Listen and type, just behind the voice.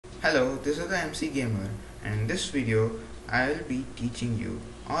Hello, this is the MC Gamer, and in this video I will be teaching you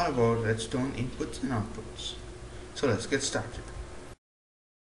all about Redstone inputs and outputs. So let's get started.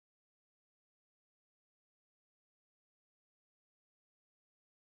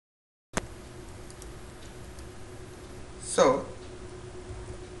 So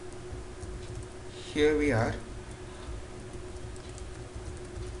here we are.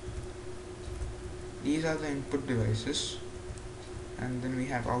 These are the input devices, and then we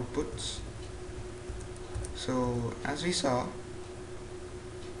have outputs. So as we saw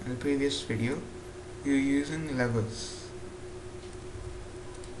in the previous video, you're using levers.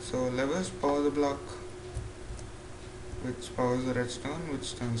 So levers power the block, which powers the redstone,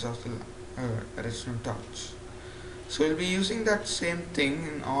 which turns off the redstone torch. So we'll be using that same thing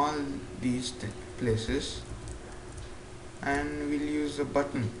in all these places, and we'll use a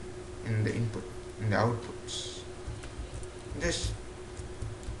button in the input, in the outputs. This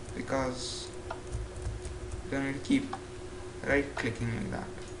because you're going to keep right clicking like that.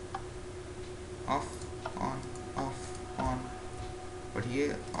 Off, on. But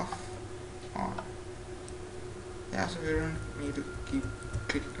here, off, on. Yeah, so we don't need to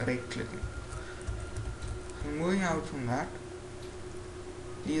keep right clicking. So moving out from that,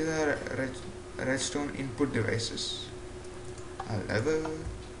 these are redstone input devices. A lever,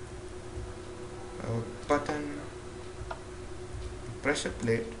 a button, a pressure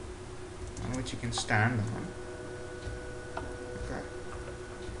plate on which you can stand on. Okay.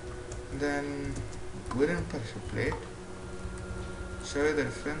 Then wooden pressure plate. Show you the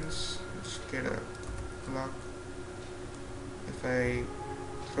difference. Just get a block. If I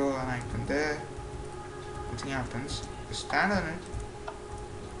throw an item there, nothing happens. You stand on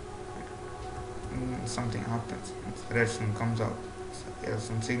it, something happens. Redstone comes out. So,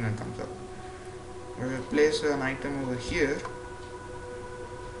 some signal comes out. But if I place an item over here,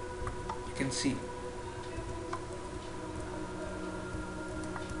 you can see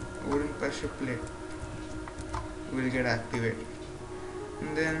wooden pressure plate will get activated,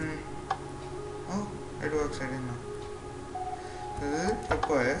 and then it works. I didn't know. So this is a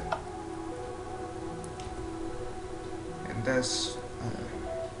tripwire, and that's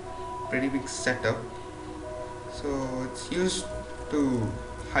a pretty big setup. So it's used to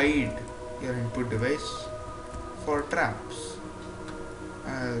hide your input device for traps.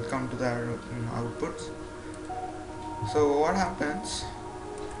 I'll come to that in outputs. So what happens?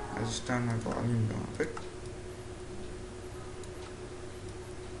 I just turn my volume down a bit.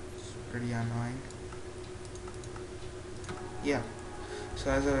 It's pretty annoying. Yeah.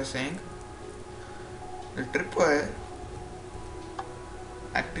 So as I was saying, the tripwire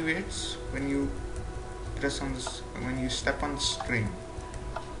activates when you press on this, when you step on the string,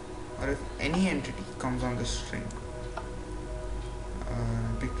 or if any entity comes on the string.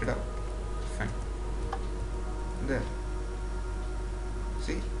 Picked it up. Fine. There.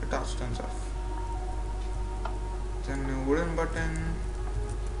 See, the torch turns off. Then the wooden button,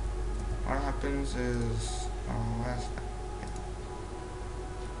 what happens is, where's that?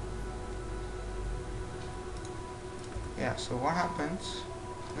 Yeah, so what happens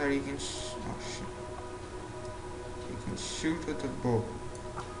that you can you can shoot with a bow,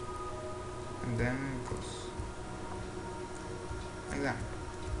 and then it goes like that.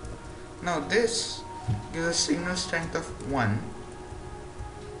 Now this gives a signal strength of 1.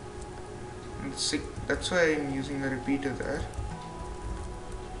 That's why I'm using the repeater there.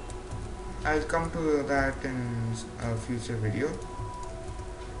 I'll come to that in a future video,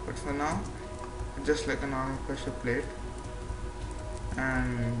 but for now, just like a normal pressure plate,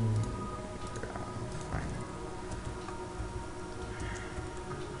 and fine.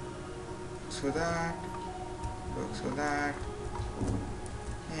 So that works for that.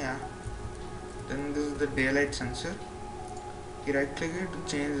 Yeah. Then this is the daylight sensor. You right click it to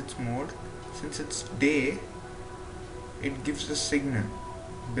change its mode. Since it's day, it gives a signal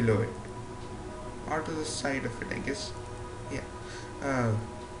below it, or to the side of it, I guess. Yeah.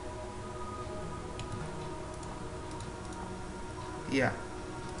 Yeah.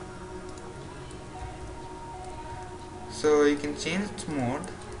 So you can change its mode.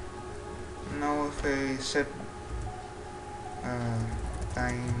 Now if I set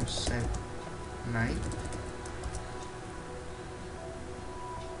time set night,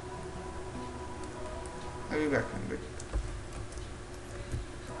 I'll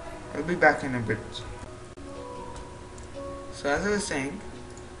be back in a bit. So as I was saying,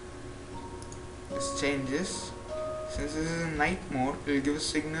 this changes. Since this is in night mode, it will give a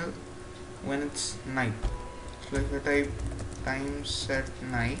signal when it's night. So if I type time set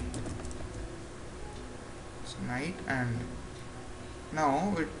night, it's night, and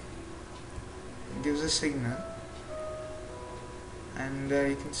now it it gives a signal, and there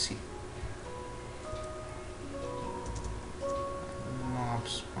you can see mob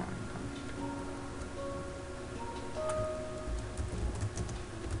spawn.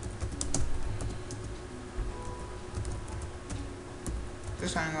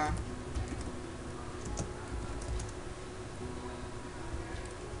 Just hang on.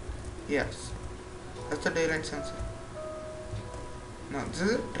 Yes, that's the daylight sensor. No, this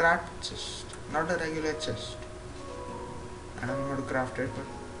is a trap chest, not a regular chest. I don't know how to craft it, but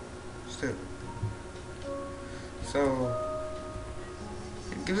still. So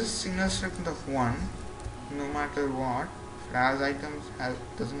it gives a signal strength of 1, no matter what. If it has items,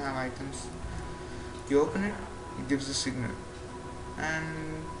 doesn't have items, you open it, it gives a signal,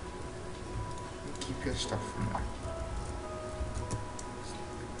 and keep your stuff from that.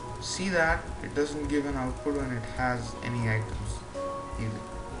 See that it doesn't give an output when it has any items either.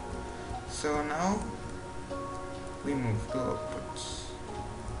 So now we move to outputs.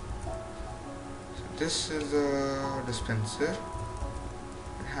 So this is a dispenser.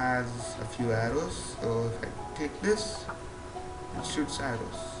 It has a few arrows, so if I click this, it shoots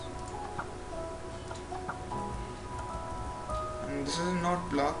arrows. And this is a note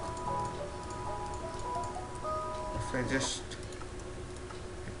block. If I just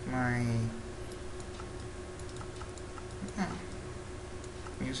hit my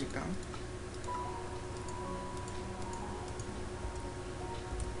music down,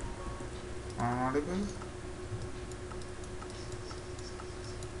 audible.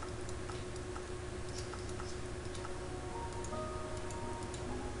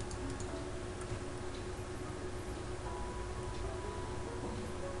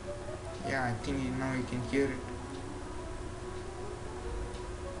 Yeah, I think now you can hear it.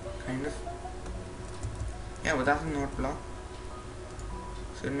 Kind of. Yeah, but that's a note block.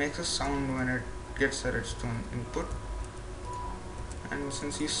 So it makes a sound when it gets a redstone input. And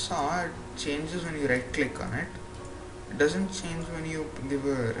since you saw, it changes when you right click on it. It doesn't change when you give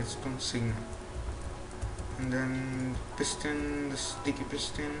a redstone signal. And then piston, the sticky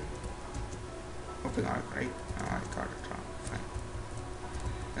piston. Hope I got it right. No, I got it wrong. Fine.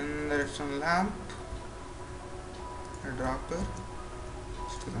 Then the redstone lamp, a dropper,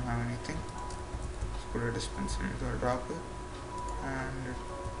 which doesn't have anything. Let's put a dispenser into a dropper and it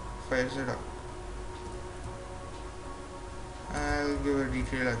fires it up. I'll give a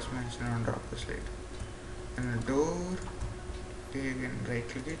detailed explanation on droppers later. And a door, you can right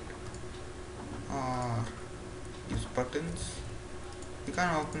click it or use buttons. You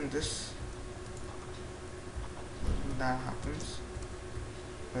can't open this. That happens.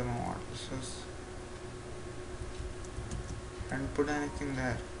 I don't know what this is. And put anything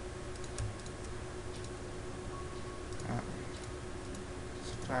there.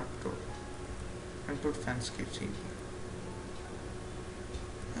 Trap door. And put fence gates in here.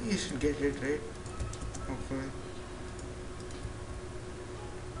 You should get it right. Hopefully.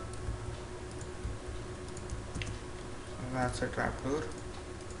 So that's a trapdoor.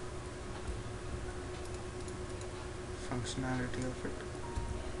 Functionality of it.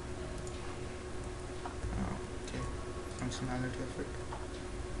 Okay. Functionality of it.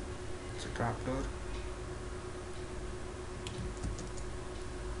 It's a trapdoor.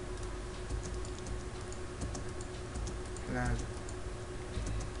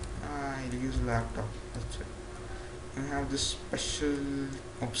 I'll use a laptop, that's it. I have this special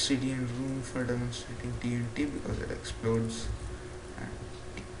obsidian room for demonstrating TNT because it explodes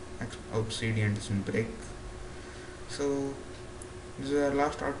and obsidian doesn't break. So this is our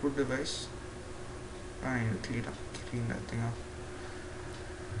last output device. I need to clean that thing up.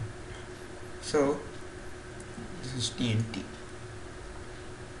 So this is TNT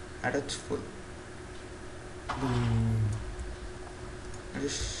at its full. Boom. I'll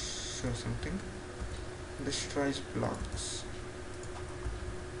just show something. Destroys blocks.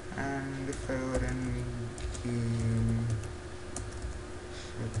 And if I were in game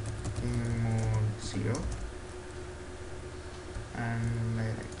mode 0 and I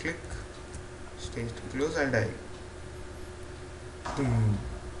right click, stays to close, I'll die. Boom.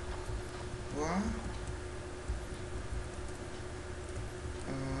 What?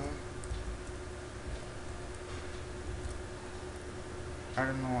 I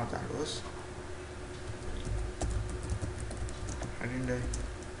don't know what that was. I didn't die.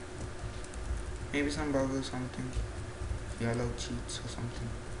 Maybe some bug or something. Yellow cheats or something.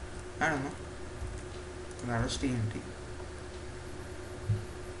 I don't know. That was TNT.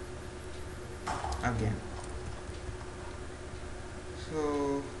 Again.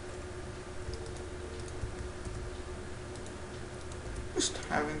 So just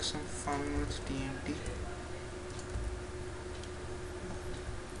having some fun with TNT.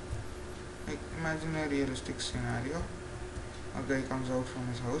 Like, imagine a realistic scenario. A guy comes out from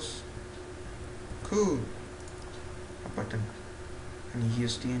his house. Cool. A button. And he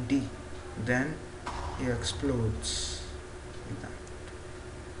hears TNT. Then he explodes. Like that.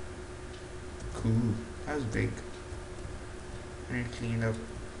 Cool. That was big. And it cleaned up.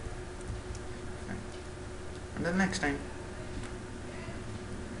 Fine. Until next time.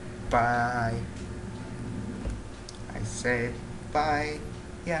 Bye. I said bye.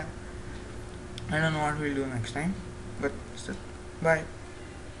 Yeah. I don't know what we'll do next time. But still. Bye.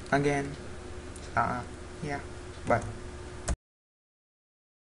 Again. Yeah. Bye.